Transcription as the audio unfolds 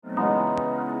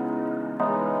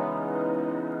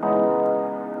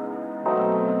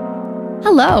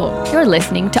Hello, you're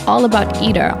listening to All About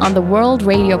Iter on the World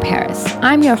Radio Paris.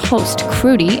 I'm your host,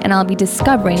 Krudy, and I'll be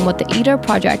discovering what the Iter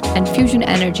project and fusion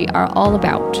energy are all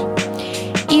about.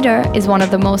 Iter is one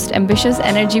of the most ambitious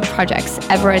energy projects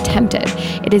ever attempted.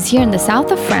 It is here in the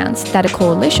south of France that a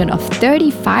coalition of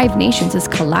 35 nations is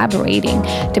collaborating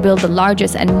to build the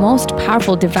largest and most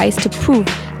powerful device to prove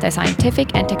the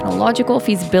scientific and technological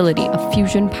feasibility of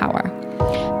fusion power.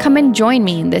 Come and join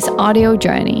me in this audio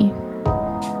journey.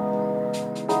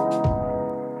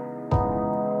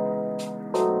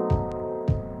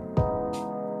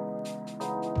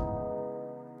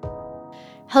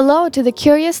 Hello to the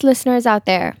curious listeners out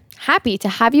there. Happy to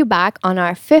have you back on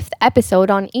our 5th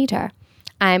episode on Iter.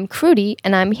 I'm Krudy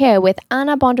and I'm here with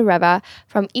Anna Bondareva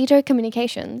from Iter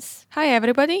Communications. Hi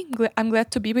everybody, I'm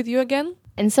glad to be with you again.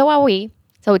 And so are we.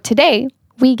 So today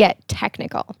we get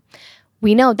technical.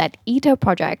 We know that Iter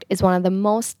project is one of the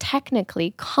most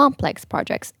technically complex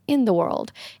projects in the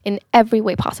world in every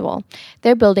way possible.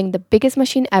 They're building the biggest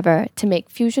machine ever to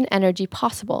make fusion energy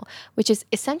possible, which is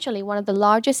essentially one of the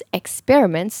largest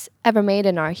experiments ever made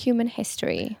in our human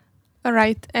history.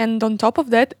 Right, and on top of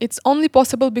that, it's only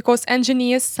possible because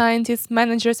engineers, scientists,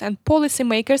 managers and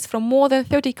policymakers from more than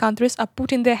 30 countries are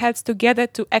putting their heads together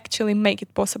to actually make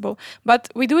it possible. But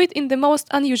we do it in the most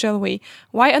unusual way.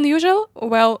 Why unusual?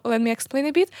 Well, let me explain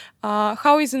a bit.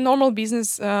 How is a normal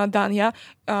business done, yeah?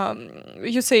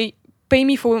 You say, pay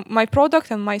me for my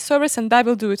product and my service and I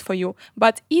will do it for you.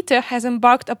 But Iter has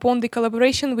embarked upon the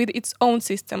collaboration with its own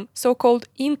system, so-called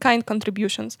in-kind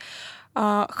contributions.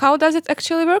 How does it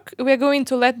actually work? We're going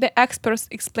to let the experts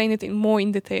explain it more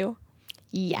in detail.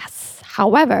 Yes.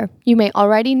 However, you may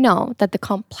already know that the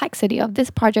complexity of this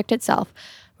project itself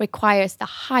requires the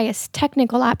highest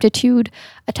technical aptitude,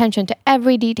 attention to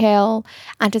every detail,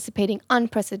 anticipating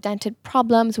unprecedented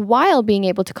problems while being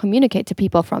able to communicate to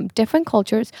people from different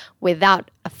cultures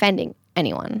without offending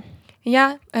anyone.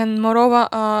 Yeah, and moreover,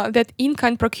 that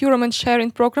in-kind procurement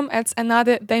sharing program adds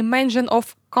another dimension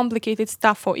of complicated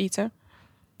stuff for Iter.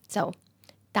 So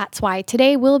that's why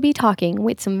today we'll be talking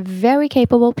with some very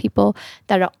capable people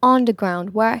that are on the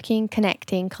ground working,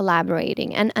 connecting,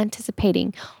 collaborating, and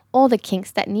anticipating all the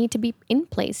kinks that need to be in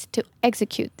place to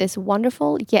execute this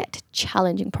wonderful yet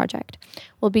challenging project.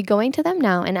 We'll be going to them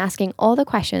now and asking all the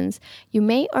questions you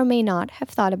may or may not have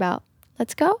thought about.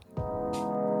 Let's go.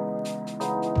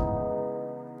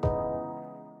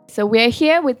 So we're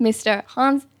here with Mr.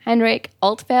 Hans-Henrik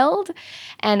Altfeld,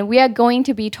 and we are going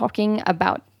to be talking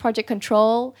about project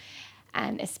control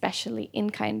and especially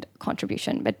in-kind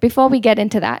contribution. But before we get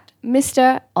into that,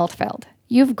 Mr. Altfeld,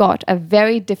 you've got a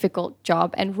very difficult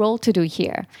job and role to do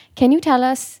here. Can you tell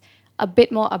us a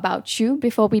bit more about you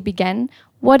before we begin?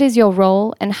 What is your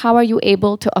role and how are you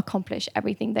able to accomplish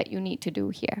everything that you need to do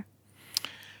here?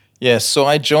 Yes, so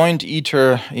I joined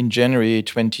Iter in January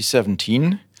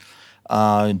 2017.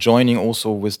 Joining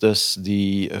also with this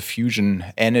the fusion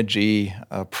energy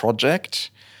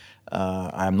project.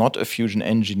 I'm not a fusion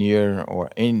engineer or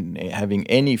having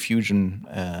any fusion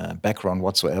background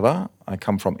whatsoever. I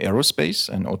come from aerospace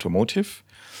and automotive,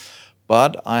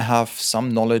 but I have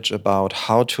some knowledge about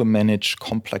how to manage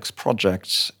complex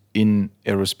projects in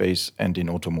aerospace and in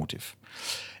automotive.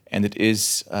 And it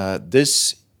is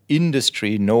this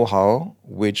industry know-how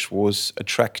which was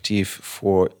attractive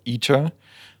for Iter,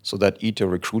 so that Iter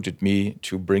recruited me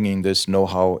to bringing this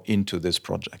know-how into this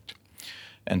project.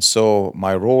 And so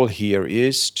my role here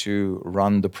is to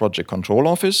run the project control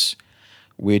office,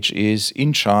 which is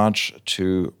in charge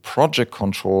to project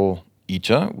control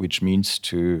Iter, which means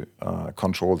to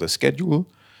control the schedule,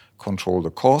 control the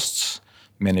costs,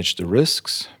 manage the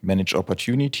risks, manage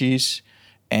opportunities,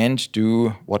 and do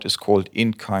what is called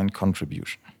in-kind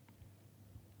contribution.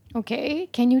 Okay,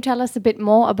 can you tell us a bit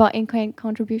more about in-kind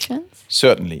contributions?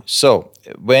 Certainly. So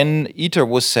when Iter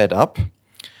was set up,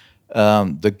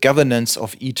 the governance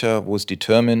of Iter was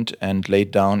determined and laid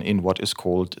down in what is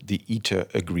called the Iter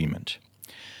agreement.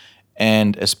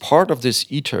 And as part of this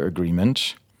Iter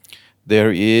agreement,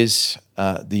 there is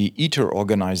the Iter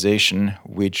organization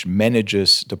which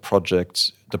manages the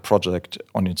project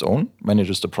on its own,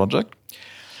 manages the project.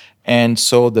 And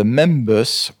so the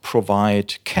members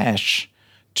provide cash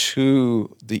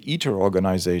to the Iter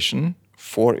organization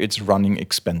for its running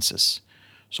expenses.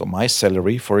 So my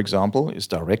salary, for example, is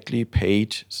directly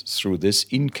paid through this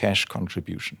in-cash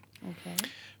contribution. Okay.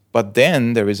 But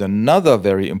then there is another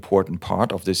very important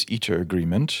part of this Iter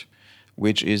agreement,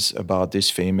 which is about this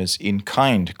famous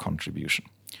in-kind contribution.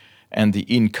 And the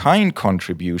in-kind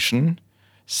contribution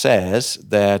says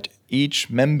that each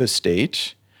member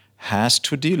state has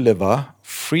to deliver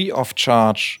free of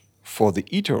charge for the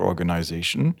Iter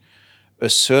organization a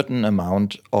certain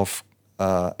amount of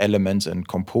elements and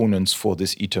components for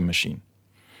this Iter machine.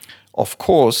 Of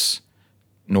course,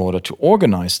 in order to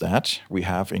organize that, we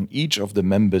have in each of the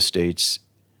member states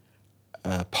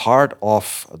part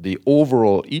of the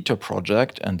overall Iter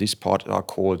project, and this part are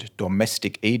called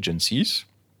domestic agencies.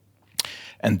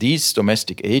 And these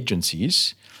domestic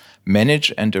agencies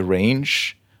manage and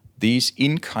arrange these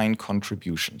in-kind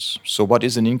contributions. So what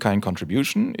is an in-kind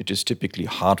contribution? It is typically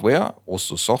hardware,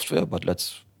 also software, but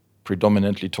let's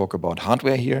predominantly talk about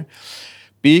hardware here.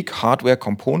 Big hardware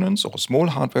components or small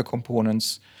hardware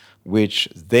components which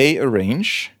they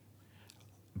arrange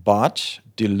but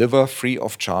deliver free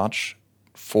of charge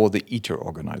for the Iter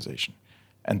organization.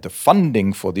 And the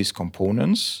funding for these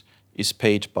components is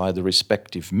paid by the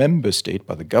respective member state,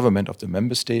 by the government of the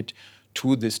member state,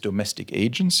 to this domestic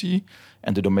agency.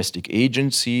 And the domestic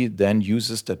agency then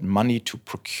uses that money to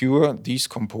procure these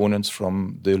components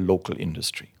from the local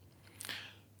industry.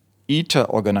 Iter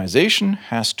organization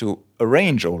has to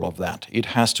arrange all of that. It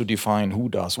has to define who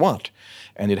does what.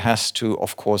 And it has to,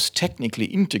 of course, technically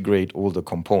integrate all the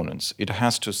components. It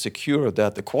has to secure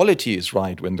that the quality is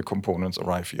right when the components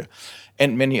arrive here,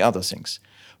 and many other things.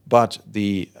 But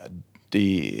the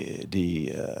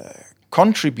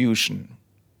contribution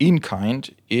in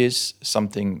kind is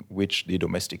something which the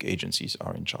domestic agencies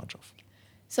are in charge of.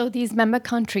 So these member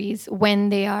countries, when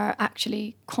they are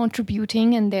actually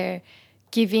contributing and they're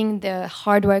giving the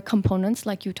hardware components,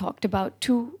 like you talked about,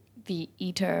 to the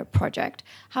Iter project,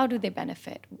 how do they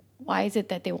benefit? Why is it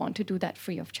that they want to do that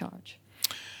free of charge?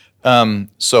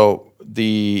 So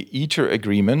the Iter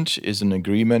agreement is an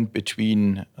agreement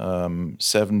between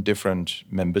 7 different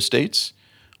member states,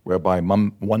 whereby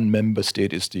one member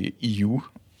state is the EU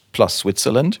plus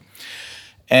Switzerland.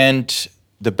 And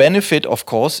the benefit, of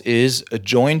course, is a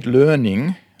joint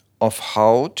learning of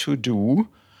how to do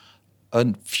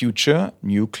a future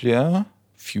nuclear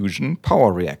fusion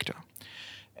power reactor.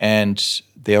 And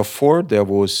therefore, there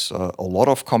was a lot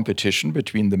of competition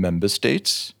between the member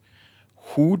states.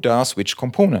 Who does which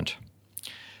component?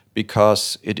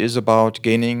 Because it is about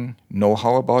gaining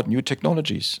know-how about new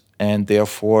technologies and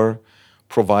therefore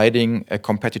providing a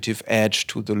competitive edge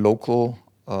to the local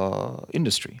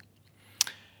industry.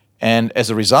 And as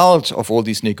a result of all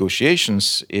these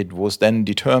negotiations, it was then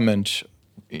determined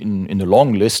in a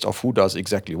long list of who does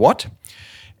exactly what.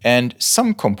 And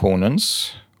some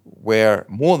components where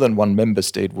more than one member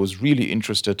state was really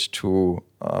interested to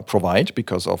provide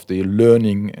because of the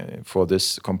learning for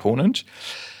this component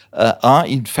are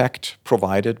in fact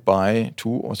provided by 2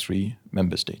 or 3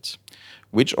 member states,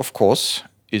 which of course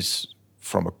is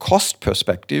from a cost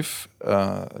perspective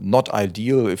not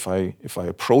ideal if I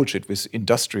approach it with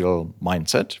industrial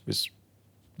mindset, with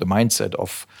the mindset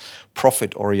of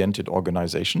profit-oriented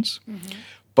organizations. Mm-hmm.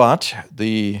 But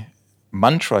the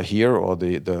mantra here, or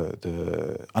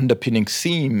the underpinning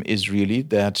theme, is really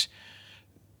that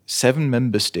 7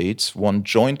 member states want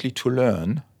jointly to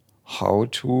learn how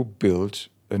to build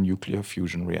a nuclear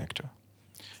fusion reactor.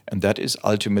 And that is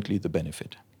ultimately the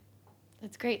benefit.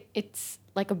 That's great. It's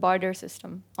like a barter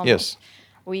system. Almost. Yes.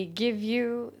 We give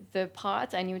you the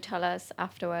parts and you tell us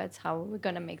afterwards how we're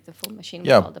going to make the full machine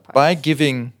with all the parts. By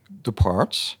giving the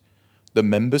parts, the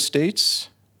member states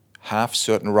have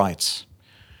certain rights.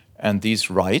 And these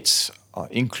rights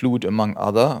include, among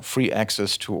other, free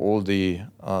access to all the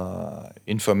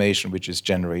information which is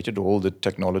generated, all the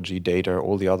technology data,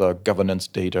 all the other governance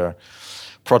data,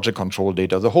 project control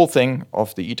data. The whole thing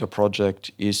of the Iter project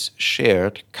is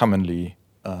shared commonly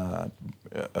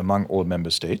among all member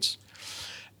states.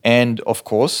 And of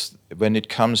course, when it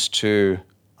comes to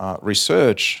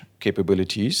research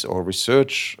capabilities or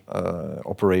research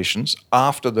operations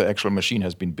after the actual machine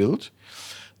has been built,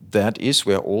 that is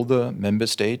where all the member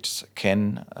states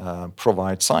can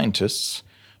provide scientists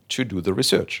to do the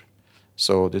research.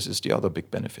 So this is the other big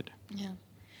benefit. Yeah.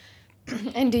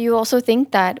 And do you also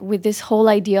think that with this whole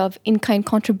idea of in-kind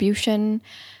contribution,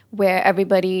 where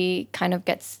everybody kind of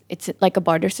gets, it's like a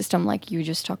barter system like you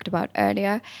just talked about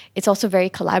earlier, it's also very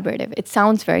collaborative. It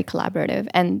sounds very collaborative.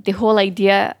 And the whole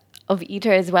idea of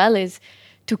Iter as well is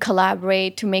to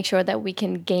collaborate, to make sure that we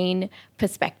can gain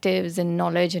perspectives and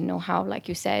knowledge and know-how, like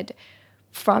you said,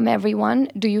 from everyone.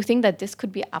 Do you think that this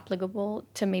could be applicable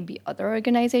to maybe other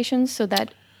organizations so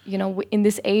that, you know, in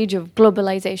this age of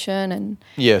globalization and...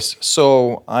 Yes,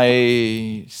 so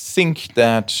I think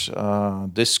that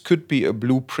this could be a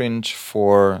blueprint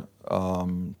for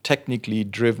technically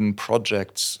driven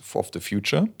projects of the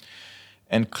future.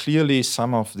 And clearly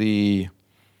some of the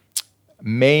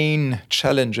main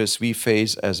challenges we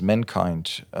face as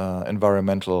mankind,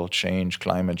 environmental change,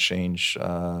 climate change,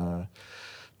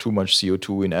 too much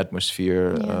CO2 in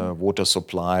atmosphere, water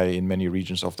supply in many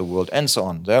regions of the world, and so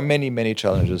on. There are many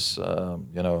challenges,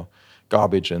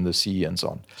 garbage in the sea and so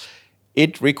on.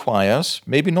 It requires,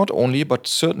 maybe not only, but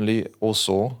certainly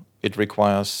also, it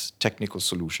requires technical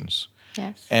solutions.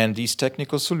 Yes. And these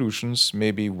technical solutions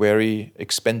may be very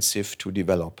expensive to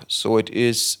develop. So it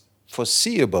is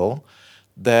foreseeable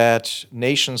that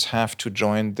nations have to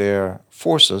join their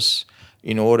forces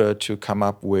in order to come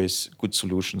up with good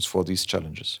solutions for these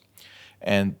challenges.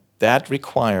 And that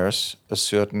requires a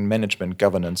certain management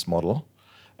governance model.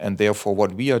 And therefore,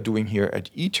 what we are doing here at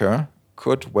Iter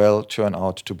could well turn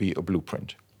out to be a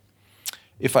blueprint.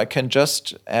 If I can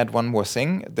just add one more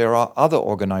thing, there are other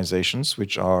organizations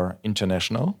which are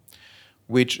international,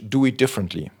 which do it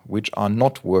differently, which are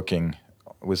not working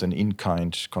with an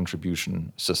in-kind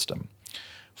contribution system.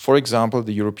 For example,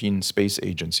 the European Space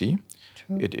Agency.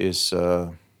 True.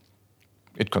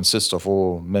 It consists of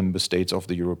all member states of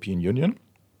the European Union.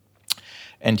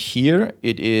 And here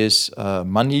it is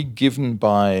money given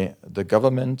by the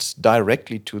governments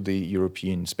directly to the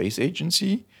European Space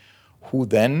Agency, who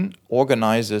then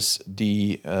organizes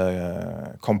the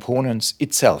components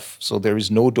itself. So there is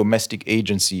no domestic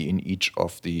agency in each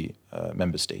of the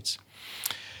member states.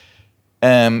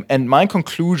 And my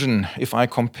conclusion, if I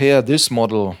compare this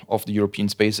model of the European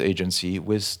Space Agency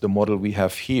with the model we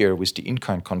have here with the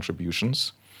in-kind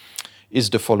contributions, is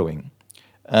the following.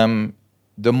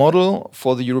 The model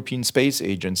for the European Space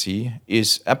Agency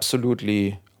is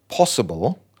absolutely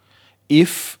possible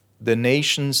if the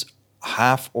nations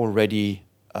have already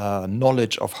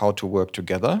knowledge of how to work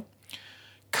together,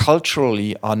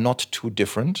 culturally are not too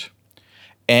different,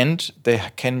 and they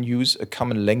can use a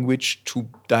common language to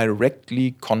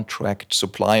directly contract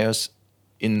suppliers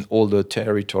in all the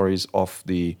territories of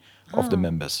the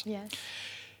members. Yes.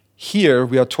 Here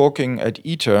we are talking at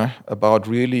Iter about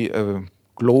really a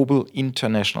global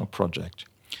international project.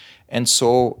 And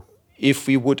so if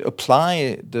we would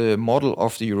apply the model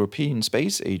of the European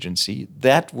Space Agency,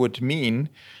 that would mean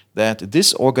that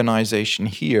this organization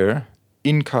here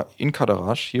in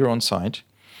Cadarache, here on site,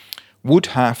 would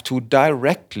have to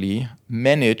directly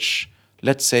manage,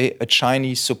 let's say, a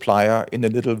Chinese supplier in a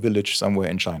little village somewhere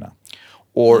in China,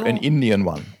 or an Indian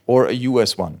one, or a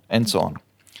US one, and so on.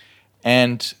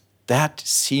 And that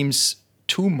seems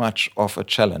too much of a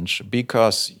challenge,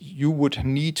 because you would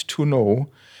need to know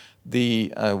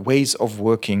the ways of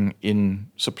working in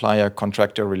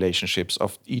supplier-contractor relationships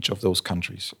of each of those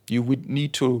countries. You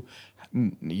need to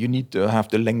have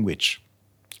the language.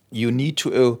 You need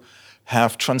to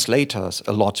have translators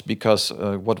a lot, because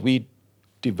what we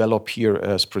develop here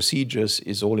as procedures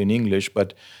is all in English,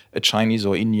 but a Chinese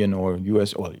or Indian or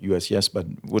US, yes, but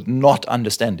would not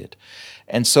understand it.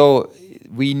 And so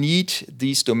we need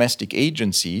these domestic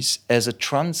agencies as a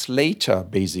translator,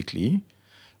 basically,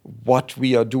 what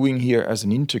we are doing here as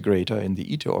an integrator in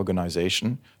the Iter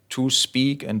organization, to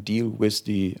speak and deal with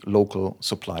the local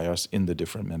suppliers in the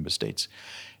different member states.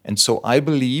 And so I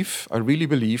really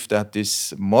believe that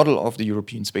this model of the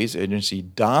European Space Agency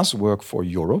does work for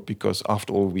Europe, because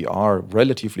after all, we are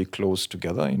relatively close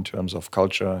together in terms of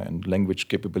culture and language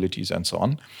capabilities and so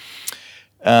on.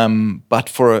 But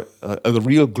for a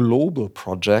real global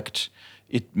project,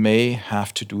 it may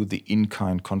have to do the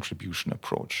in-kind contribution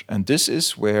approach. And this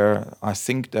is where I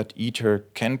think that Iter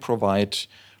can provide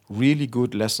really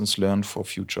good lessons learned for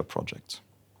future projects.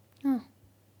 Oh,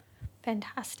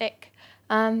 fantastic.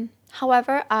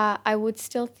 However, I would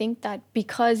still think that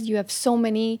because you have so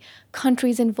many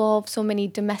countries involved, so many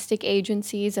domestic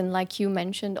agencies, and like you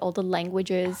mentioned, all the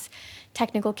languages,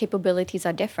 technical capabilities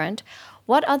are different.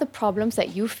 What are the problems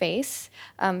that you face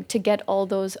to get all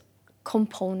those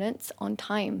components on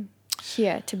time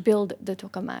here to build the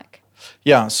tokamak?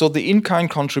 Yeah, so the in-kind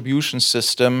contribution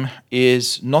system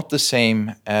is not the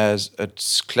same as a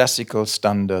classical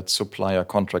standard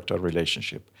supplier-contractor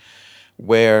relationship,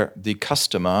 where the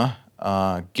customer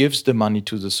gives the money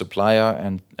to the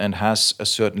supplier and has a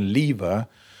certain lever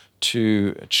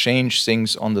to change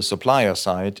things on the supplier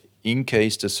side in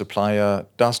case the supplier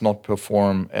does not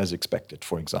perform as expected,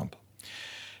 for example.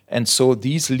 And so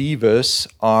these levers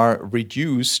are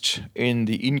reduced in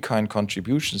the in-kind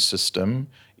contribution system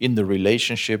in the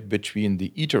relationship between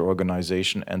the Iter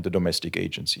organization and the domestic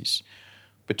agencies.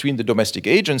 Between the domestic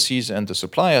agencies and the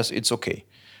suppliers, it's okay.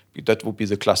 That would be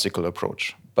the classical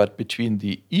approach. But between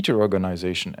the Iter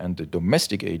organization and the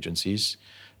domestic agencies,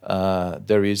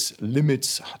 there is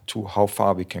limits to how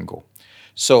far we can go.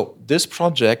 So this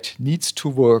project needs to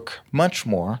work much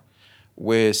more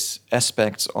with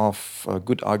aspects of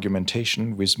good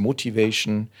argumentation, with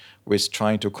motivation, with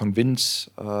trying to convince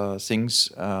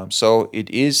things. So it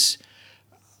is,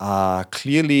 are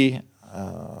clearly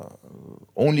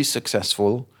only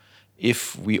successful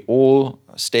if we all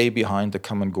stay behind the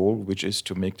common goal, which is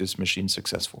to make this machine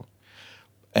successful.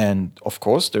 And of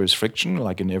course, there is friction,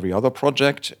 like in every other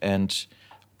project, and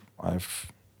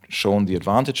I've shown the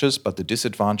advantages, but the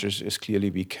disadvantage is clearly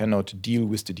we cannot deal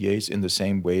with the DAs in the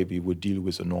same way we would deal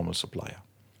with a normal supplier.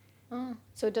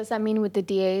 So does that mean with the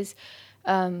DAs,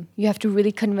 you have to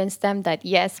really convince them that,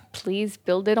 yes, please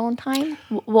build it on time?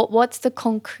 What's the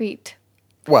concrete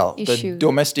The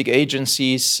domestic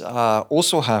agencies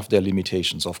also have their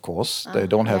limitations, of course. They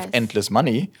don't have endless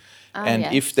money. And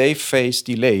if they face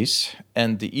delays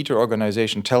and the Iter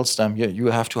organization tells them, yeah, you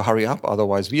have to hurry up,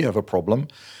 otherwise we have a problem,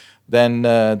 then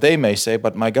they may say,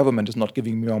 but my government is not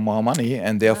giving me more money,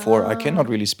 and therefore I cannot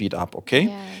really speed up, okay?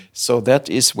 Yeah. So that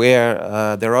is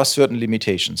where there are certain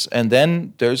limitations. And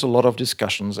then there's a lot of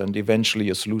discussions, and eventually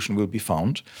a solution will be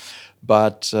found.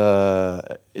 But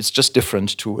it's just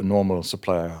different to a normal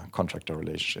supplier-contractor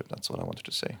relationship. That's what I wanted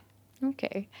to say.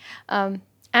 Okay.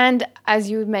 And as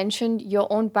you mentioned, your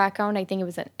own background, I think it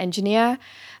was an engineer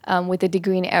with a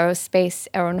degree in aerospace,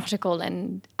 aeronautical,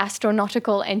 and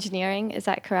astronautical engineering. Is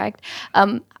that correct?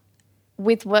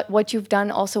 With what you've done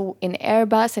also in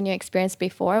Airbus and your experience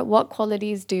before, what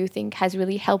qualities do you think has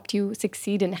really helped you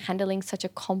succeed in handling such a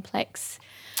complex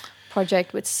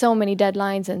project with so many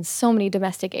deadlines and so many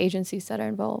domestic agencies that are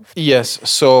involved? Yes.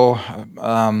 So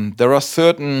there are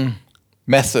certain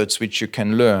methods which you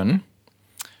can learn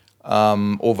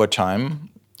over time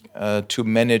to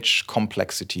manage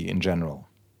complexity in general.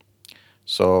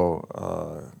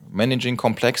 So managing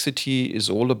complexity is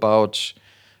all about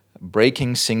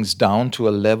breaking things down to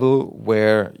a level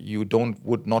where you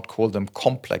would not call them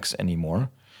complex anymore,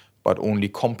 but only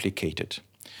complicated.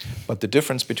 But the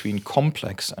difference between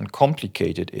complex and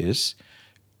complicated is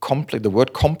the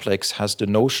word complex has the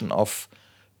notion of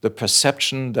the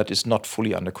perception that is not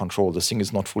fully under control. The thing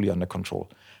is not fully under control.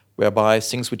 Whereby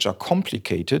things which are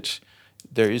complicated,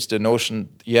 there is the notion,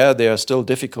 yeah, they are still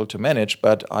difficult to manage,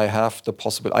 but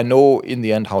I know in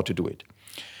the end how to do it.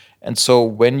 And so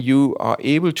when you are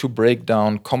able to break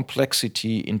down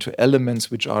complexity into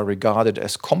elements which are regarded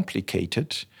as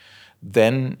complicated,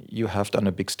 then you have done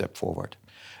a big step forward.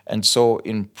 And so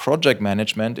in project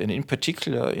management, and in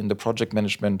particular in the project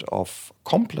management of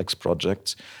complex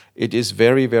projects, it is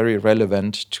very, very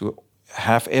relevant to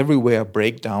have everywhere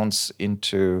breakdowns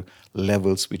into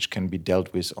levels which can be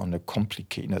dealt with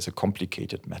as a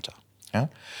complicated matter. Yeah?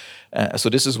 So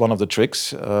this is one of the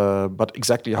tricks, but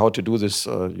exactly how to do this,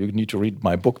 you need to read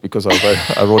my book because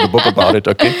I wrote a book about it,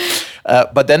 okay?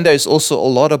 But then there's also a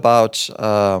lot about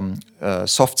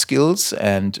soft skills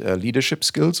and leadership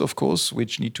skills, of course,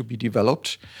 which need to be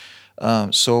developed.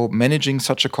 So managing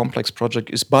such a complex project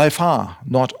is by far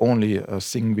not only a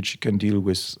thing which you can deal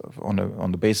with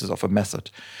on the basis of a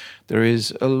method. There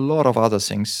is a lot of other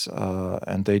things,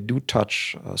 and they do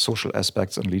touch social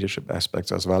aspects and leadership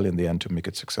aspects as well in the end to make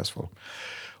it successful.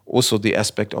 Also, the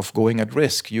aspect of going at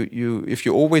risk. If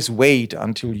you always wait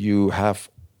until you have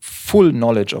full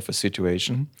knowledge of a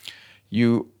situation,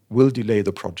 you will delay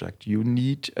the project. You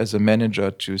need, as a manager,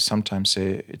 to sometimes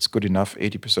say, it's good enough,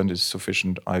 80% is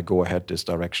sufficient, I go ahead this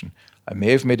direction. I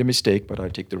may have made a mistake, but I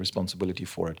take the responsibility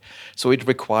for it. So it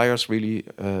requires really,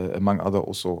 among other,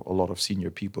 also a lot of senior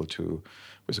people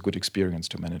with a good experience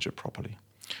to manage it properly.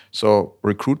 So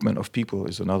recruitment of people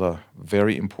is another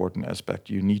very important aspect.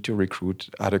 You need to recruit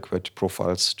adequate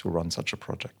profiles to run such a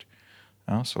project.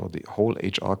 So the whole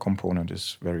HR component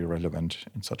is very relevant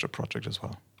in such a project as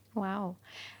well. Wow.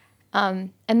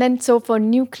 And then, so for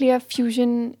nuclear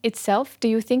fusion itself, do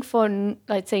you think for,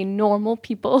 let's say, normal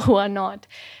people who are not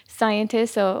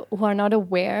scientists or who are not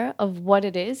aware of what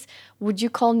it is, would you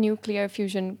call nuclear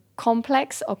fusion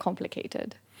complex or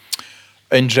complicated?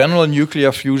 In general,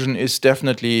 nuclear fusion is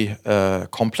definitely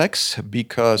complex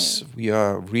because we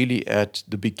are really at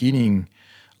the beginning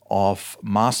of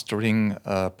mastering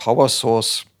a power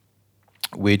source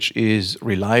which is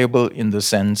reliable in the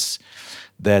sense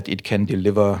that it can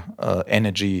deliver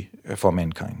energy for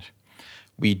mankind.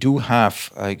 We do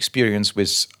have experience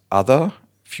with other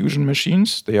fusion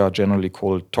machines. They are generally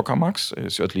called tokamaks.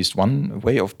 It's at least one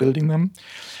way of building them.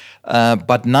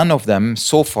 But none of them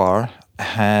so far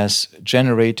has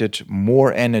generated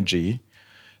more energy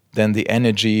than the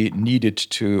energy needed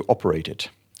to operate it.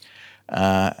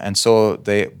 And so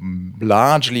they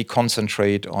largely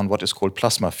concentrate on what is called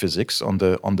plasma physics, on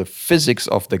the physics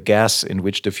of the gas in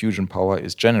which the fusion power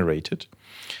is generated.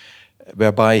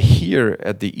 Whereby here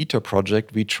at the Iter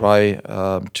project, we try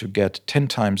to get 10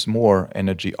 times more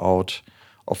energy out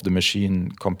of the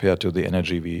machine compared to the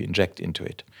energy we inject into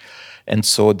it. And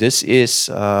so this is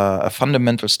a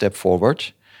fundamental step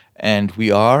forward. And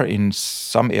we are in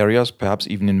some areas, perhaps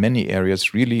even in many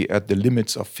areas, really at the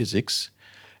limits of physics.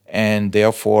 And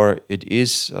therefore, it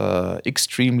is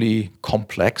extremely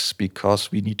complex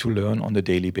because we need to learn on a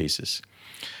daily basis.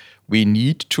 We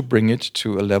need to bring it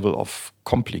to a level of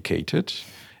complicated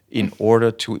in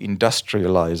order to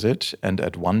industrialize it and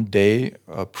at one day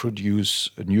produce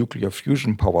nuclear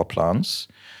fusion power plants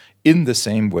in the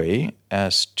same way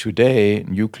as today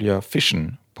nuclear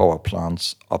fission power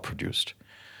plants are produced.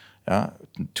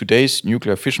 Today's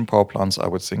nuclear fission power plants, I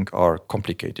would think, are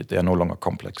complicated. They are no longer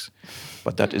complex.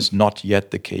 But that is not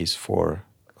yet the case for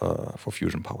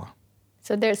fusion power.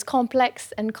 So there's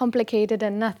complex and complicated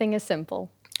and nothing is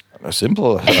simple.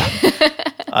 Simple.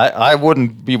 I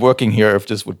wouldn't be working here if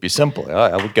this would be simple.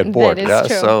 I would get bored. That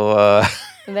is true. So,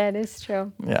 that is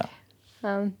true. Yeah.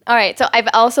 All right. So I've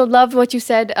also loved what you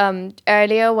said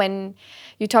earlier when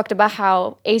you talked about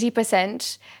how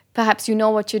 80%, perhaps you know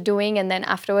what you're doing, and then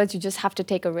afterwards you just have to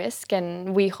take a risk.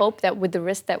 And we hope that with the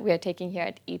risk that we are taking here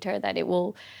at Iter, that it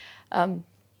will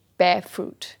bear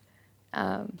fruit.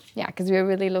 Because we're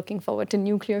really looking forward to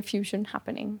nuclear fusion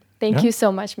happening. Thank you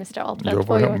so much, Mr. Altman, You're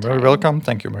for your time. very welcome.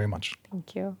 Thank you very much.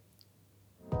 Thank you.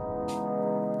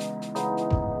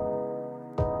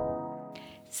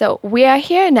 So we are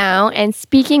here now and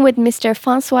speaking with Mr.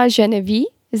 François Genevieve.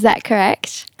 Is that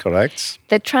correct? Correct.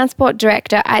 The transport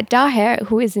director at Daher,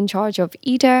 who is in charge of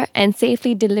Iter and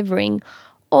safely delivering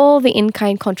all the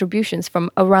in-kind contributions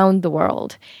from around the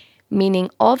world,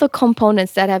 meaning all the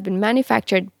components that have been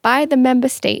manufactured by the member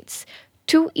states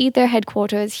to Iter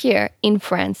headquarters here in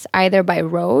France, either by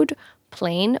road,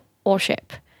 plane, or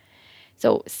ship.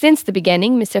 So since the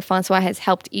beginning, Mr. François has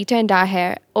helped Iter and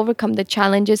Daher overcome the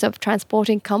challenges of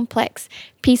transporting complex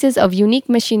pieces of unique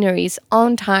machineries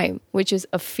on time, which is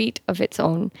a feat of its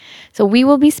own. So we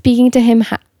will be speaking to him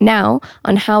now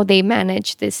on how they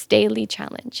manage this daily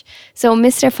challenge. So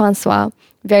Mr. François,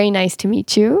 very nice to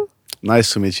meet you.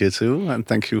 Nice to meet you too, and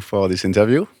thank you for this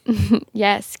interview.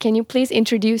 Yes, can you please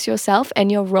introduce yourself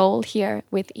and your role here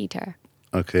with Iter?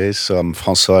 Okay, so I'm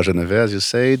François Genevieve, as you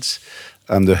said.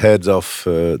 I'm the head of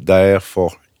Daher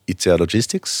for Iter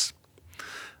Logistics,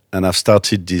 and I've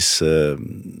started this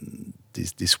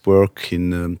work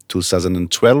in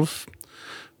 2012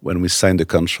 when we signed the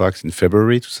contract in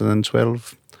February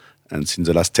 2012. And since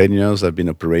the last 10 years, I've been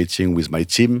operating with my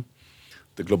team,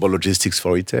 the global logistics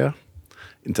for Iter,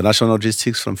 international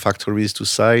logistics from factories to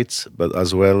sites, but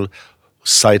as well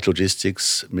site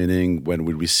logistics, meaning when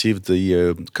we receive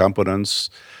the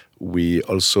components, we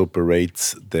also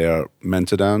operate their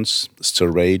maintenance,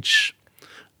 storage,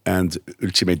 and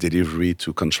ultimate delivery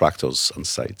to contractors on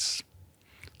sites.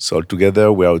 So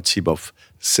altogether, we are a team of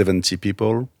 70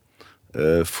 people,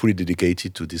 fully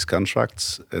dedicated to these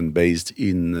contracts and based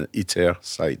in Iter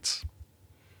sites.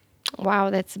 Wow,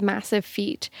 that's a massive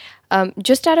feat.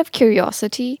 Just out of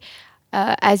curiosity,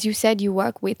 as you said, you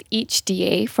work with each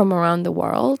DA from around the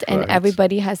world, and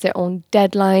everybody has their own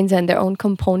deadlines and their own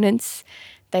components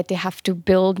that they have to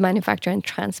build, manufacture, and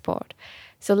transport.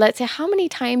 So let's say how many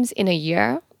times in a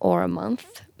year or a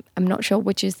month, I'm not sure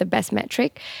which is the best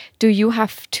metric, do you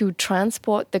have to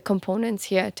transport the components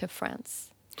here to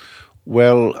France?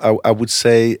 Well, I would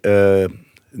say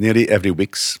nearly every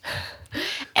week.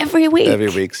 Every week? Every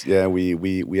week, yeah.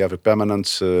 We have a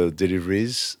permanent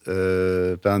deliveries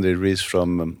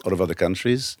from all over the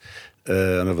countries,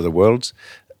 all over the world.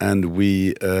 And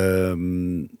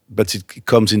but it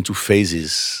comes into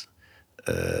phases.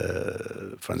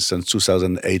 For instance,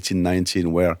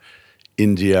 2018-19, where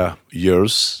India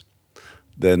years,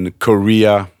 then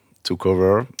Korea took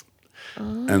over,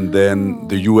 and then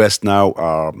the US now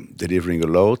are delivering a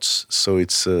lot. So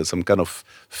it's some kind of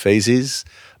phases,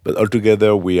 but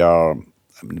altogether we are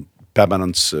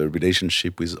permanent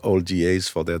relationship with all DAs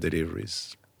for their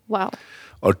deliveries. Wow.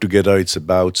 Altogether, it's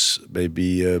about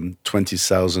maybe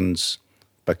 20,000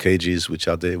 packages which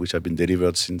have been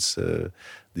delivered since the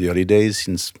early days,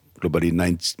 since globally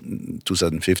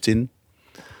 2015.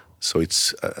 So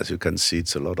it's, as you can see,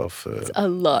 it's a lot of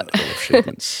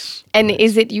shipments. And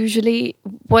is it usually,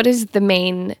 what is the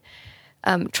main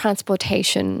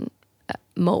transportation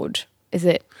mode? Is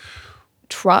it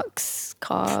trucks,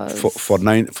 cars? For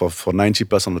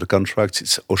 90% of the contracts,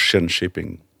 it's ocean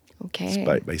shipping. Okay.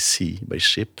 It's by sea, by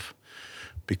ship,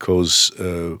 because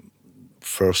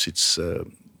first it's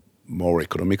more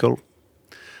economical,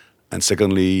 and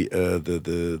secondly,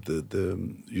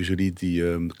 usually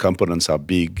the components are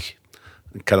big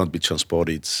and cannot be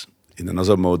transported in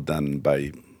another mode than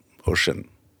by ocean.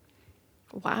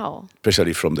 Wow.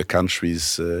 especially from the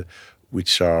countries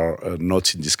which are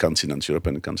not in this continent,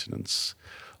 European continents.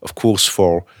 Of course,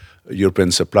 for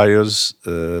European suppliers,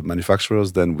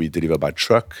 manufacturers, then we deliver by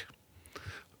truck.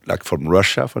 Like from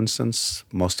Russia, for instance,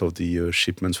 most of the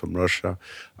shipments from Russia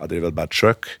are delivered by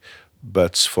truck.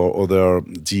 But for other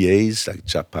DAs like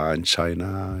Japan,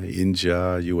 China,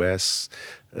 India, US,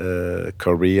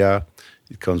 Korea,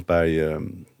 it comes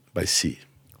by sea.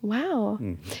 Wow.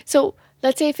 So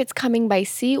let's say if it's coming by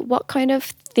sea, what kind of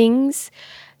things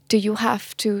do you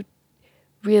have to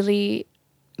really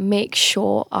make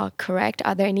sure are correct?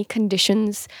 Are there any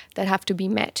conditions that have to be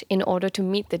met in order to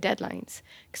meet the deadlines?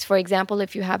 Because, for example,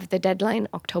 if you have the deadline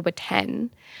October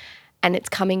 10 and it's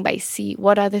coming by sea,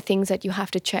 what are the things that you have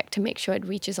to check to make sure it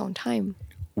reaches on time?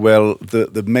 Well,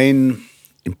 the main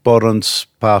important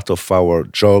part of our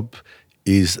job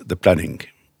is the planning,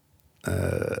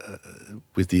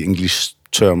 with the English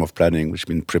term of planning, which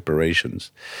means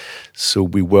preparations. So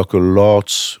we work a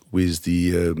lot with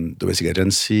the domestic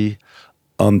agency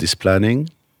on this planning,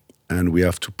 and we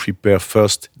have to prepare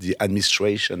first the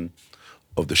administration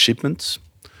of the shipments,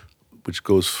 which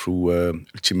goes through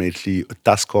ultimately a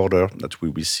task order that we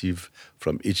receive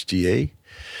from each DA.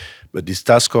 But this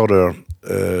task order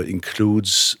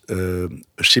includes a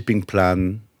shipping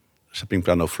plan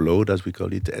of load, as we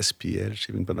call it, SPL,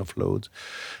 shipping plan of load.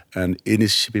 And in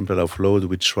this shipping plan of load,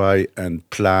 we try and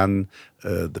plan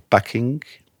the packing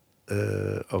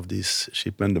of this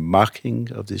shipment, the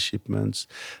marking of these shipments,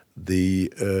 the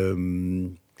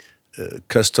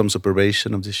customs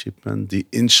operation of the shipment, the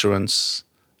insurance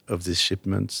of these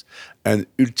shipments, and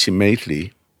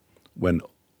ultimately, when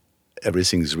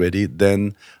everything is ready,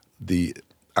 then the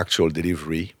actual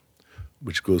delivery,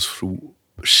 which goes through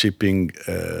shipping,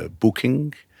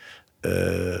 booking,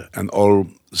 and all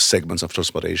segments of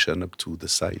transportation up to the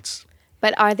sites.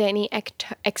 But are there any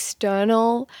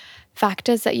external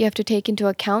factors that you have to take into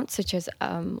account, such as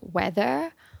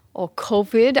weather or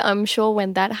COVID? I'm sure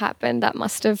when that happened, that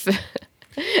must have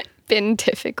been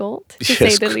difficult, to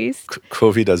say the least.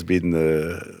 COVID has been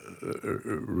a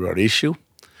real issue,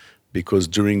 because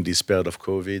during this period of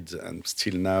COVID and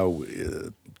still now,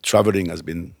 traveling has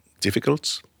been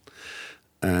difficult.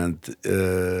 And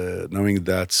knowing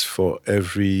that for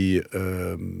every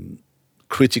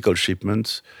critical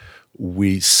shipment,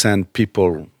 we send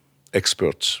people,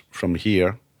 experts from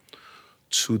here,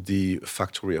 to the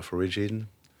factory of origin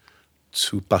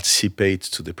to participate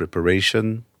to the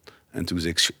preparation and to the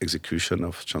execution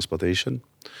of transportation.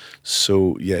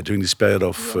 So yeah, during this period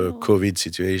of COVID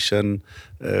situation,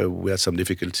 we had some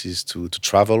difficulties to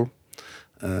travel.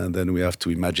 And then we have to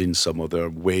imagine some other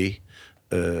way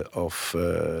of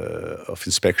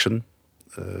inspection,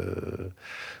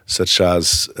 such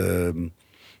as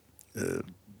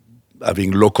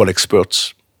having local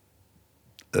experts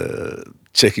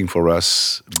checking for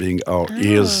us, being our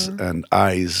ears and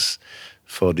eyes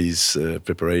for this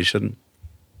preparation.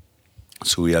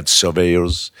 So we had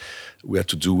surveyors, we had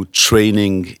to do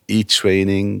training,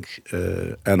 e-training,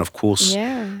 and of course,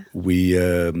 we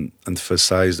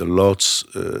emphasized a lot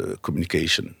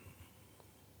communication.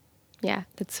 Yeah,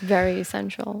 that's very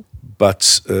essential.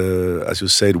 But as you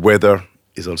said, weather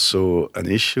is also an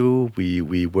issue.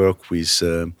 We work with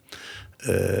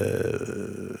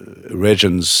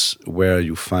regions where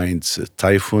you find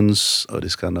typhoons or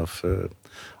this kind of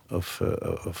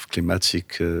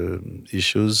climatic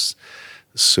issues.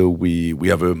 So we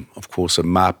have of course a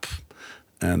map,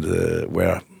 and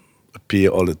where appear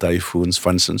all the typhoons,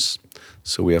 for instance.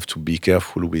 So we have to be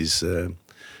careful with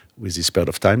this period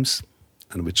of times,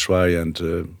 and we try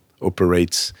and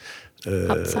operate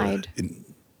outside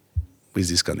with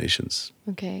these conditions.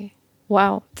 Okay.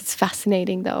 Wow, that's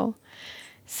fascinating though.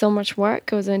 So much work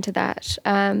goes into that.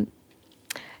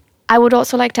 I would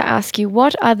also like to ask you,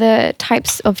 what are the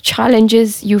types of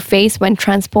challenges you face when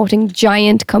transporting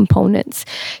giant components?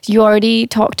 You already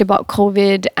talked about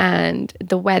COVID and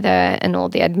the weather and all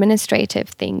the administrative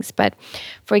things, but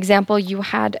for example, you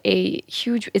had a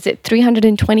huge, is it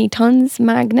 320 tons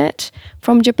magnet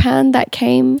from Japan that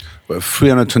came? Well,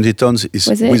 320 tons is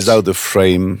without the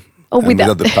frame.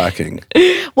 Without the packing.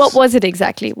 What was it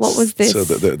exactly? What was this? So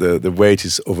the weight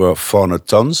is over 400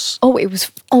 tons. Oh, it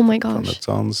was, oh my gosh. 400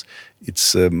 tons.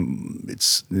 It's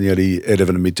nearly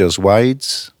 11 meters wide.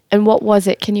 And what was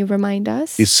it? Can you remind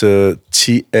us? It's a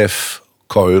TF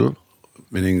coil,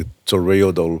 meaning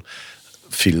toroidal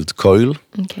field coil.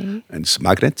 Okay. And it's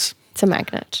magnet. It's a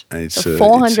magnet. And it's a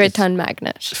 400-ton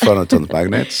magnet. 400-ton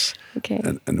magnets. Okay.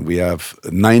 And we have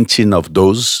 19 of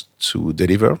those to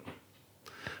deliver.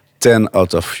 10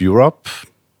 out of Europe,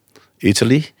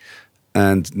 Italy,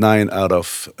 and 9 out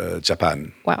of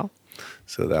Japan. Wow.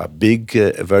 So they are big,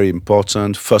 very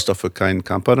important, first-of-a-kind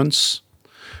components,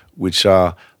 which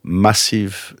are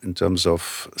massive in terms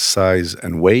of size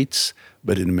and weight,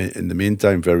 but in the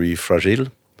meantime very fragile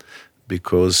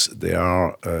because they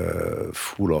are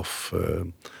full of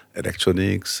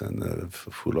electronics and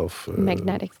full of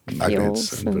Magnetic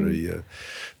magnets fields and very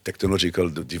technological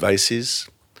devices.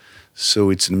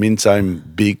 So it's in the meantime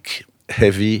big,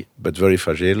 heavy, but very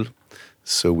fragile.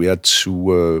 So we had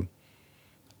to,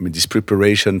 this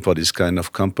preparation for this kind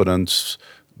of components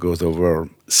goes over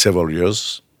several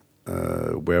years,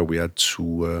 where we had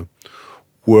to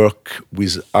work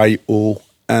with IO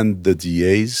and the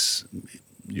DAs,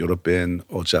 European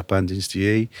or Japanese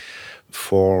DA,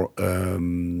 for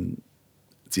the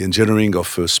engineering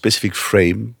of a specific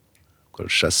frame called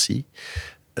chassis,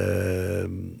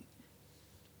 in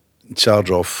charge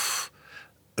of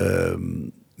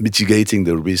mitigating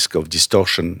the risk of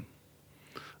distortion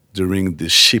during the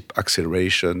ship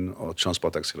acceleration or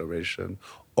transport acceleration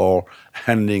or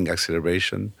handling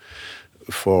acceleration,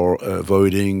 for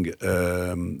avoiding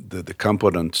the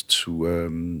component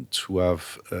to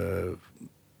have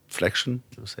flexion,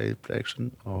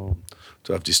 or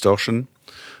to have distortion.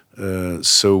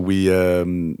 So we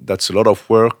that's a lot of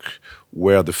work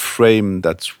where the frame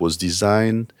that was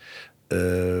designed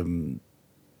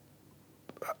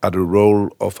had a role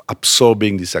of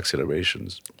absorbing these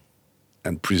accelerations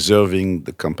and preserving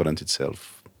the component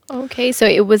itself. Okay, so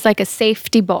it was like a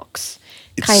safety box,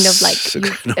 kind of like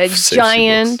a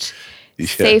giant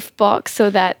safe box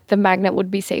so that the magnet would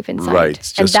be safe inside.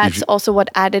 Right. And that's also what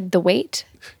added the weight?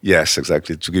 Yes,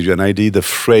 exactly. To give you an idea, the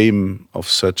frame of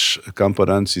such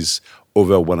components is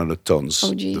over 100 tons,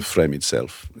 the frame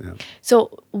itself. Yeah.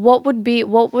 So what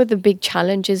were the big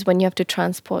challenges when you have to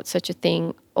transport such a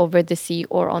thing over the sea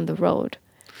or on the road?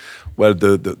 Well,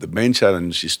 the main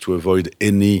challenge is to avoid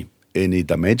any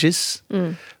damages.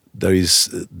 There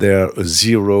is a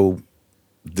zero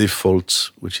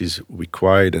default which is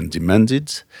required and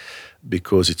demanded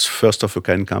because it's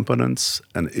first-of-a-kind components,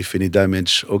 and if any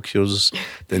damage occurs,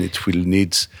 then it will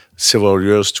need several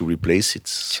years to replace it.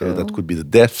 True. So that could be the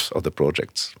death of the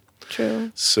project.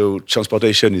 True. So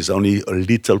transportation is only a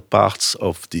little part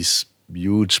of this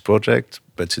huge project,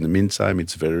 but in the meantime,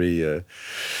 it's very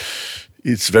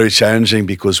challenging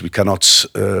because we cannot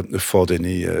afford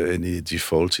any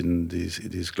default in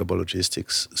these global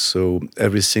logistics. So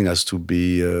everything has to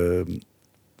be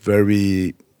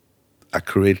very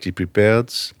accurately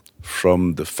prepared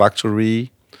from the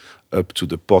factory up to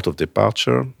the port of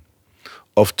departure.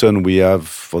 Often we have,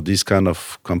 for these kind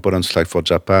of components, like for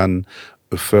Japan,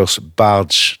 a first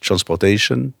barge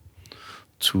transportation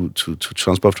to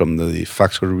transport from the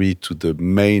factory to the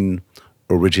main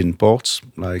origin ports,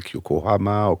 like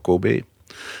Yokohama or Kobe.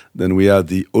 Then we have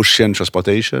the ocean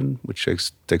transportation, which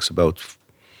takes about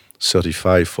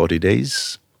 35, 40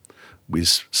 days,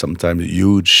 with sometimes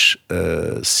huge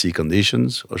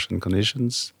ocean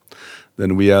conditions.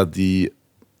 Then we have the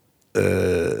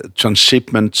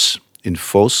transshipment in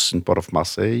Fos, in Port of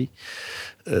Marseille,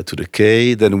 to the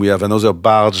quay. Then we have another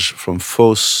barge from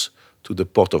Fos to the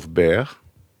port of Berre,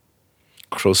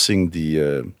 crossing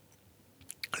the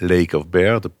lake of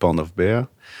Berre, the pond of Berre.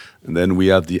 And then we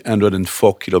have the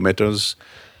 104 kilometers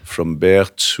from Berre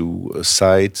to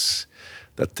sites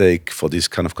that take, for these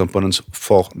kind of components,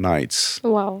 4 nights.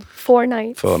 Wow, 4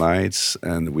 nights. 4 nights,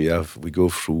 and we go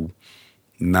through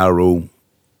narrow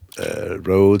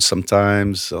roads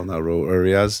sometimes, or narrow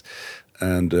areas.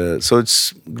 And so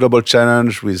it's global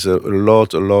challenge with a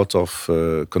lot of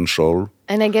control.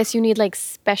 And I guess you need like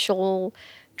special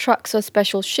trucks or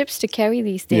special ships to carry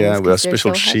these things. Yeah, we have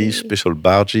special so ships, heavy. special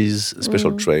barges,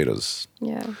 special trailers.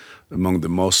 Yeah. Among the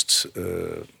most,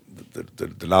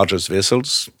 the largest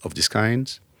vessels of this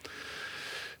kind,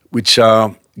 which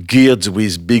are geared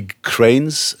with big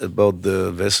cranes aboard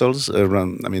the vessels,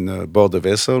 aboard the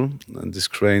vessel. And these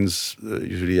cranes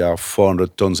usually are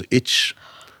 400 tons each,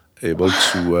 able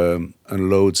to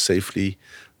unload safely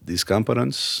these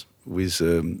components with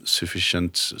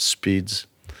sufficient speed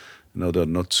in order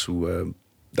not to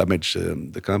damage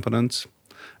the components.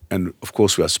 And of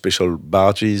course, we have special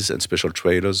barges and special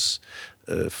trailers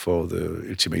for the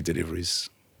ultimate deliveries.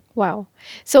 Wow.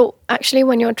 So actually,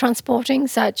 when you're transporting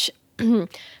such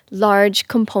large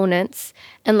components,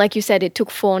 and like you said, it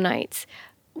took 4 nights,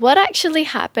 what actually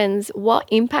happens? What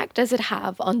impact does it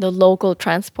have on the local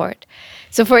transport?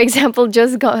 So, for example,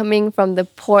 just coming from the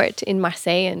port in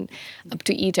Marseille and up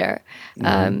to Iter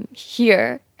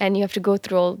here, and you have to go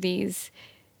through all these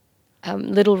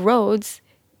little roads.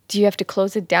 do you have to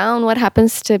close it down? What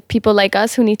happens to people like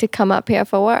us who need to come up here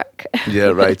for work?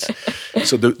 Yeah, right.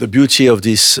 So the beauty of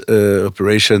this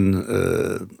operation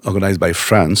organized by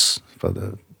France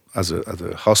as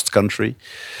a host country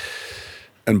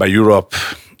and by Europe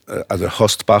as a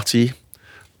host party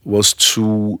was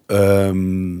to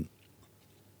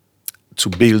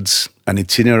build an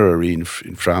itinerary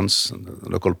in France, in the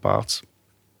local parts,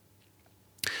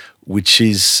 which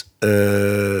is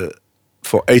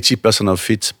for 80% of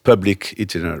it public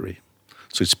itinerary.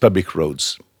 So it's public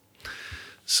roads.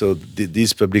 So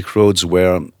these public roads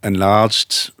were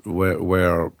enlarged,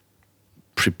 were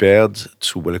prepared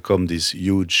to welcome these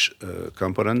huge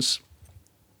components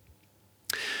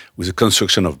with the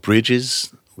construction of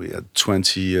bridges. We had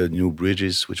 20 new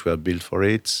bridges which were built for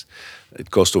it.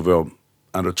 It cost over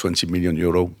under 20 million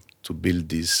euro to build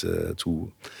these,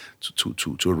 to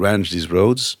arrange these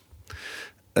roads.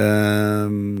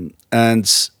 And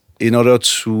in order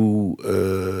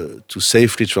to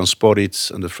safely transport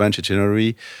it on the French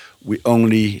itinerary, we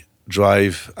only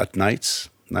drive at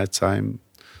nighttime.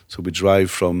 So we drive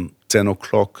from 10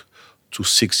 o'clock to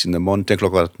 6 in the morning, 10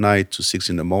 o'clock at night to 6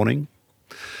 in the morning.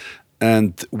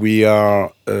 And we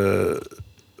are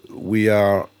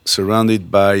surrounded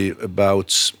by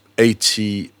about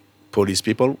 80 police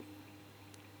people,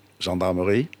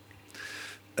 gendarmerie.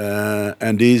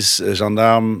 And these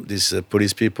gendarmes, these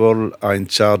police people are in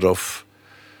charge of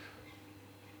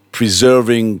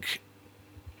preserving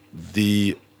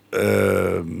the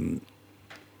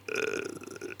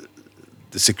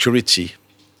security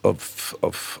of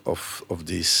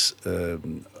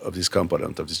this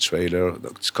component, of this trailer,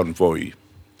 this convoy.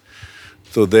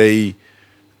 So they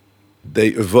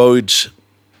avoid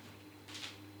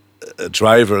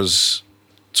drivers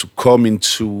to come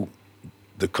into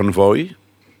the convoy,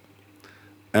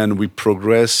 and we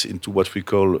progress into what we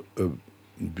call a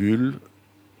bulle,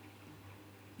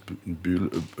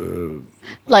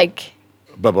 like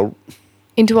bubble.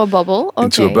 Into a bubble? Okay.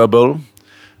 Into a bubble.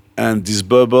 And this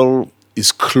bubble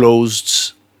is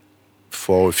closed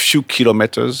for a few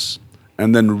kilometers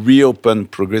and then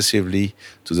reopened progressively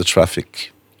to the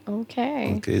traffic.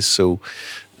 Okay. So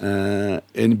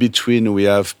in between we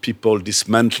have people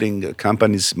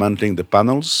companies dismantling the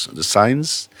panels, the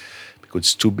signs, because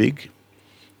it's too big.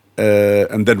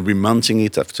 And then remounting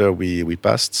it after we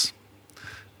passed.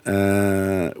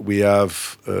 We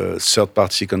have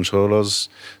third-party controllers,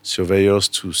 surveyors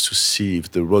to see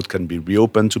if the road can be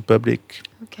reopened to public.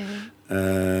 Okay.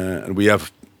 And we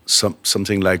have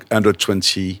something like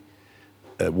 120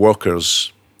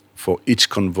 workers for each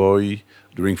convoy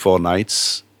during 4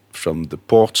 nights from the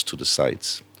port to the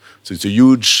sites. So it's a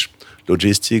huge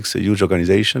logistics, a huge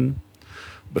organization.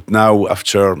 But now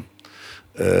after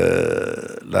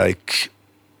like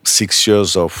 6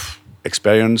 years of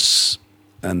experience,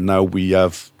 and now we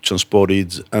have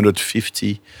transported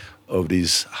 150 of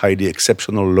these highly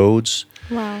exceptional loads.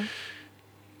 Wow.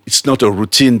 It's not a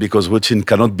routine, because routine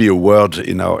cannot be a word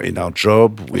in our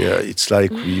job. It's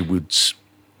like we would,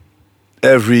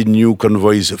 every new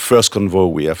convoy is the first convoy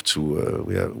we have to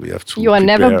You are prepare.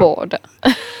 never bored.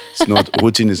 It's not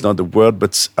routine is not the word,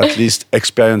 but at least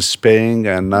experience is paying.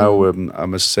 And now I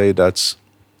must say that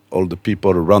all the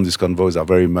people around these convoys are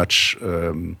very much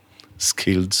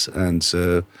skilled, and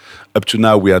up to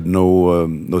now we had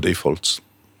no defaults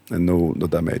and no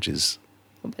damages.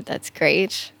 But that's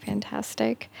great.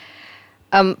 Fantastic.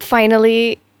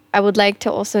 Finally, I would like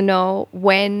to also know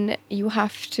when you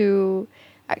have to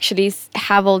actually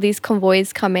have all these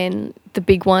convoys come in, the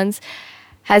big ones.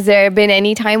 Has there been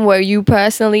any time where you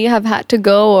personally have had to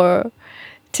go or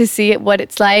to see what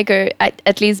it's like, or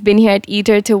at least been here at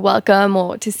Iter to welcome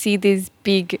or to see these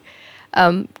big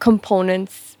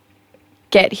components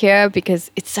get here, because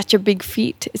it's such a big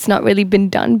feat? It's not really been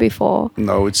done before.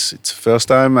 No, it's the first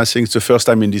time. I think it's the first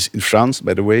time in France,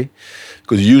 by the way,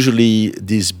 because usually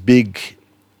these big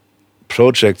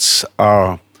projects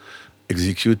are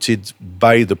executed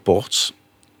by the ports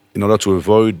in order to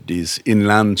avoid this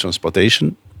inland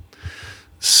transportation.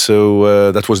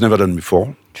 So that was never done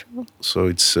before. True. So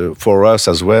it's for us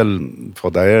as well,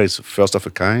 for Daer, it's the first of a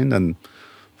kind, and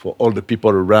for all the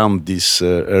people around this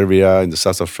area in the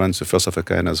south of France, the first of a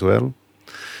kind as well.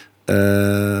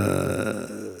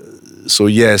 So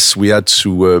yes, we had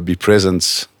to be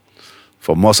present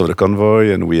for most of the convoy,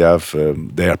 and we have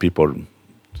there people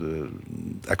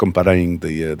accompanying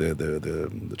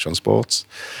the transports,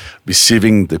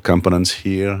 receiving the components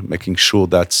here, making sure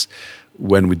that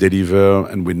when we deliver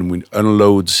and when we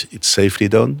unload, it's safely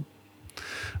done.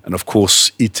 And of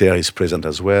course, Iter is present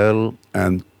as well,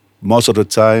 and most of the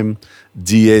time,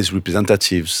 DA's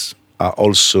representatives are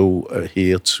also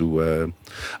here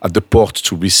at the port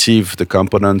to receive the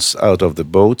components out of the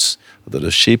boats, out of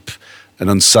the ship, and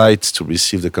on site to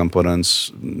receive the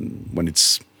components when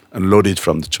it's unloaded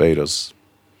from the traders.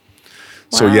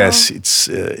 Wow. So yes,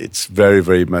 it's very,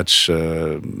 very much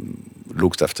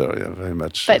looked after. Yeah, very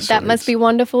much. But that must be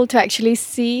wonderful to actually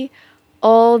see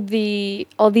all the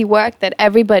work that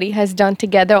everybody has done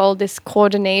together, all this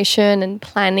coordination and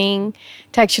planning,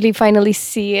 to actually finally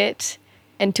see it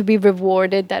and to be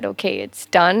rewarded that, okay, it's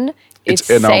done, it's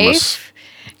enormous. safe.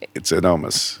 It's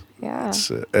enormous. Yeah.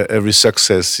 It's, every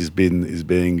success is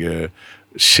being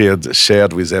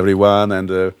shared with everyone,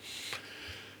 and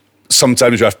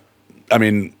sometimes you have,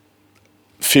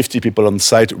 50 people on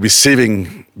site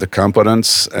receiving the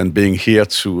components and being here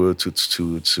to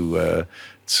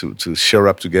share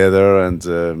up together and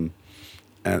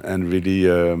really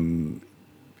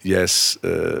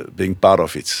being part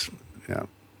of it. Yeah.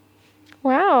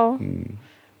 Wow.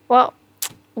 Well,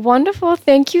 wonderful.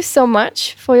 Thank you so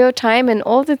much for your time and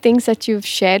all the things that you've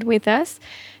shared with us.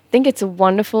 I think it's a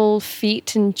wonderful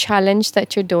feat and challenge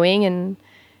that you're doing, and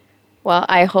well,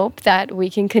 I hope that we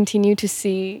can continue to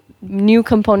see new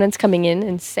components coming in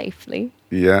and safely.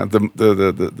 Yeah,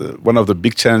 the one of the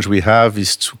big challenges we have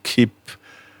is to keep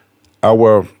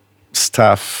our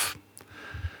staff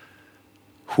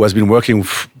who has been working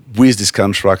with this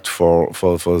contract for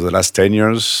the last 10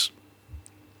 years,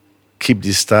 keep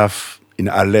this staff in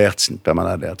alert, in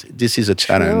permanent alert. This is a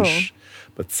challenge. True.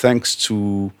 But thanks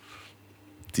to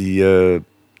the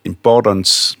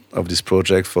importance of this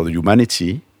project for the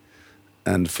humanity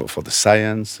and for the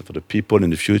science, for the people in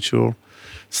the future,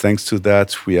 thanks to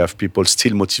that, we have people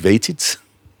still motivated.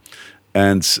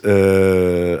 And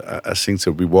I think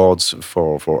the rewards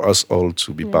for us all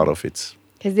to be part of it.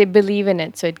 Because they believe in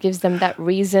it, so it gives them that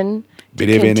reason to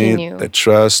Believe continue. in it, the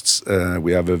trust.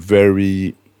 We have a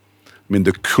very,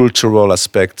 the cultural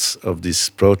aspects of these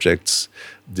projects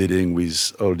dealing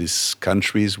with all these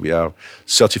countries. We are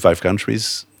 35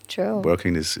 countries True.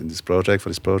 working in this project, for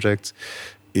this project,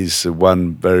 is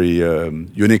one very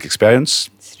unique experience.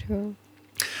 It's true.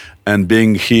 And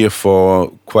being here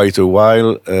for quite a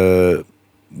while,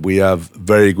 we have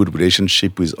very good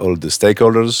relationship with all the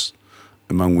stakeholders,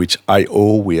 among which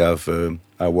IO. We have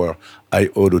our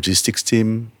IO logistics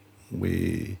team,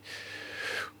 with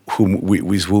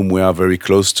whom we are very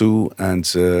close to,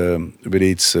 and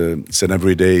really it's an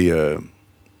everyday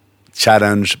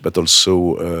challenge, but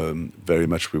also very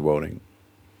much rewarding.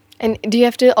 And do you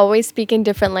have to always speak in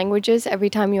different languages every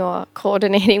time you're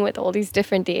coordinating with all these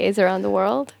different DAs around the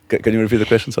world? Can you repeat the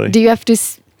question? Sorry. Do you have to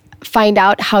find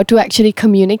out how to actually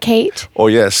communicate Oh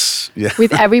yes, yeah.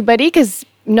 with everybody? Because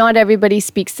not everybody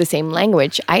speaks the same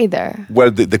language either.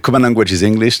 Well, the common language is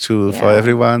English for Yeah.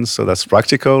 everyone, so that's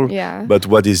practical. Yeah. But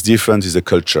what is different is the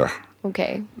culture.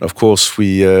 Okay. Of course,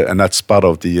 and that's part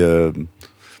of the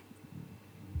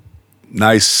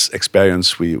nice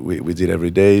experience we did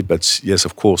every day. But yes,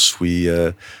 of course, we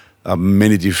have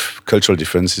many cultural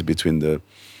differences between the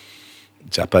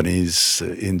Japanese,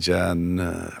 Indian,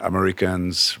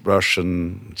 Americans,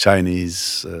 Russian,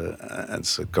 Chinese, and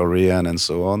so Korean, and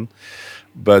so on.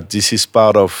 But this is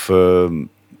part of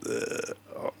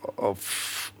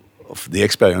the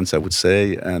experience, I would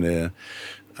say. And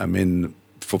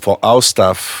for our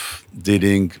staff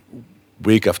dealing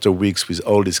week after weeks with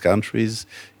all these countries,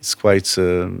 it's quite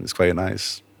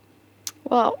nice.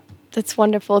 Well, that's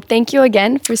wonderful. Thank you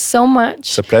again for so much.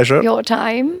 It's a pleasure. Your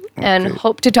time, and Okay.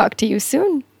 hope to talk to you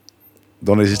soon.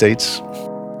 Don't hesitate.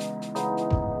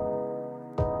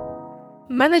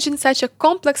 Managing such a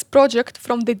complex project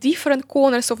from the different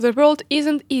corners of the world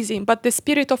isn't easy, but the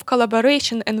spirit of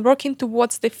collaboration and working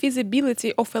towards the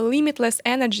feasibility of a limitless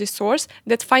energy source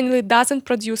that finally doesn't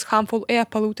produce harmful air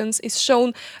pollutants is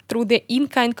shown through the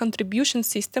in-kind contribution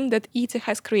system that Iter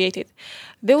has created.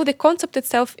 Though the concept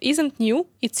itself isn't new,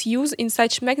 its use in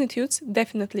such magnitudes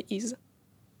definitely is.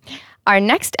 Our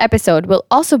next episode will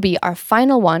also be our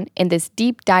final one in this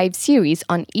deep dive series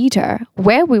on Iter,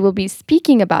 where we will be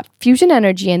speaking about fusion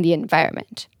energy and the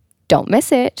environment. Don't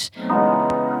miss it.